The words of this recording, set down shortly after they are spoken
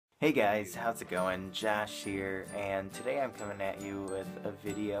Hey guys, how's it going? Josh here, and today I'm coming at you with a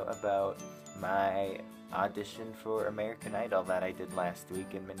video about my audition for American Idol that I did last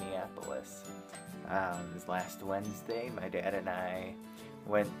week in Minneapolis. It was last Wednesday. My dad and I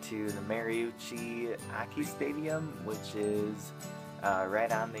went to the Mariucci Hockey Stadium, which is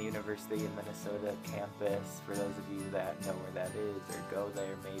right on the University of Minnesota campus, for those of you that know where that is or go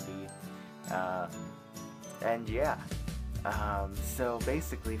there maybe. And yeah. So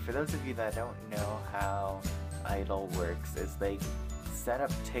basically, for those of you that don't know how Idol works, is they set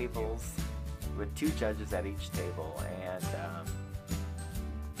up tables with two judges at each table, and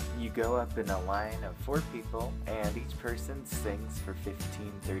you go up in a line of 4 people, and each person sings for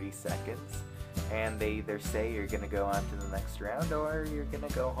 15-30 seconds, and they either say you're going to go on to the next round or you're going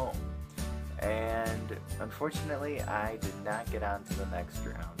to go home. And unfortunately, I did not get on to the next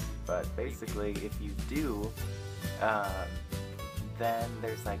round, but basically, if you do, then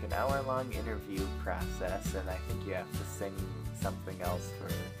there's like an hour-long interview process, and I think you have to sing something else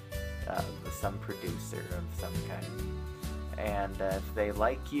for some producer of some kind. And if they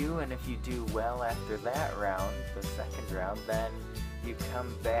like you, and if you do well after that round, the second round, then you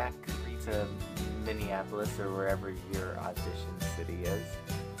come back to Minneapolis or wherever your audition city is,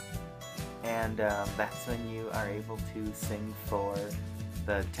 and that's when you are able to sing for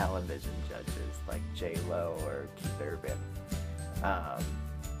the television judges like J-Lo or Keith Urban.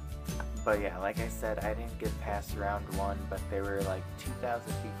 But yeah, like I said, I didn't get past round 1, but there were like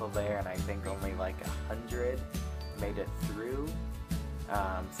 2,000 people there, and I think only like 100 made it through.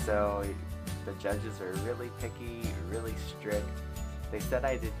 So the judges are really picky, really strict. They said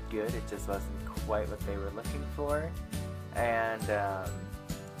I did good, it just wasn't quite what they were looking for. And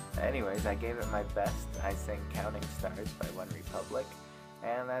anyways, I gave it my best. I sang Counting Stars by One Republic,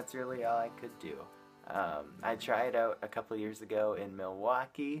 and that's really all I could do. I tried out a couple years ago in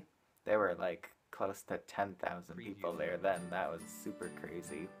Milwaukee. There were like close to 10,000 people there then. That was super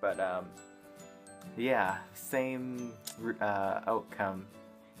crazy. But yeah, same outcome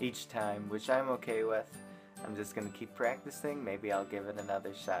each time, which I'm okay with. I'm just gonna keep practicing. Maybe I'll give it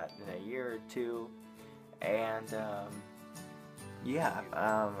another shot in a year or two. And yeah,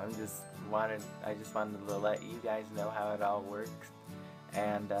 I just wanted to let you guys know how it all works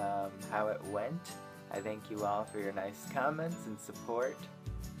and how it went. I thank you all for your nice comments and support.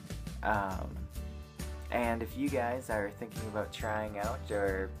 And if you guys are thinking about trying out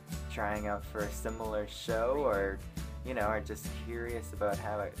for a similar show, or you know, are just curious about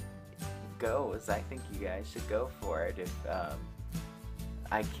how it goes, I think you guys should go for it. If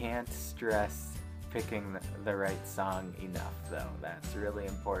I can't stress picking the right song enough, though. That's really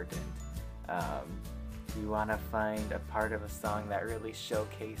important. You want to find a part of a song that really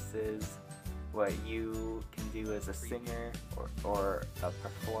showcases what you can do as a singer or a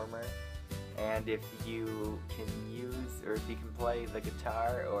performer. And if you can use, or if you can play the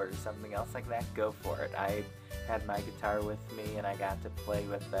guitar or something else like that, go for it. I had my guitar with me and I got to play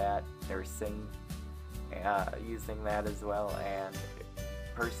with that or sing using that as well, and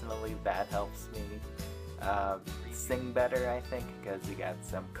personally that helps me sing better, I think, because you got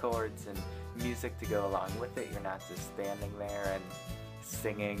some chords and music to go along with it. You're not just standing there and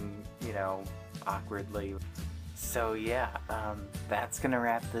singing, you know, awkwardly. So yeah, that's gonna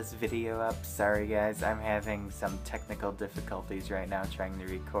wrap this video up. Sorry guys, I'm having some technical difficulties right now trying to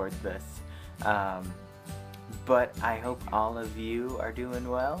record this. But I hope all of you are doing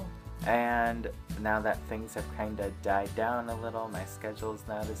well, and now that things have kind of died down a little, my schedule's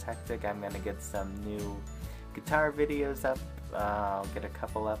not as hectic, I'm gonna get some new guitar videos up. I'll get a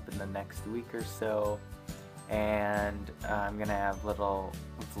couple up in the next week or so, and I'm gonna have little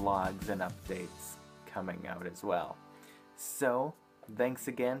vlogs and updates coming out as well. So thanks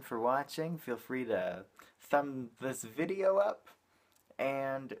again for watching. Feel free to thumb this video up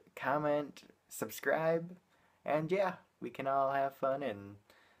and comment, subscribe, and yeah, we can all have fun and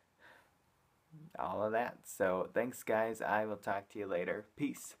all of that. So thanks guys, I will talk to you later.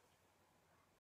 Peace.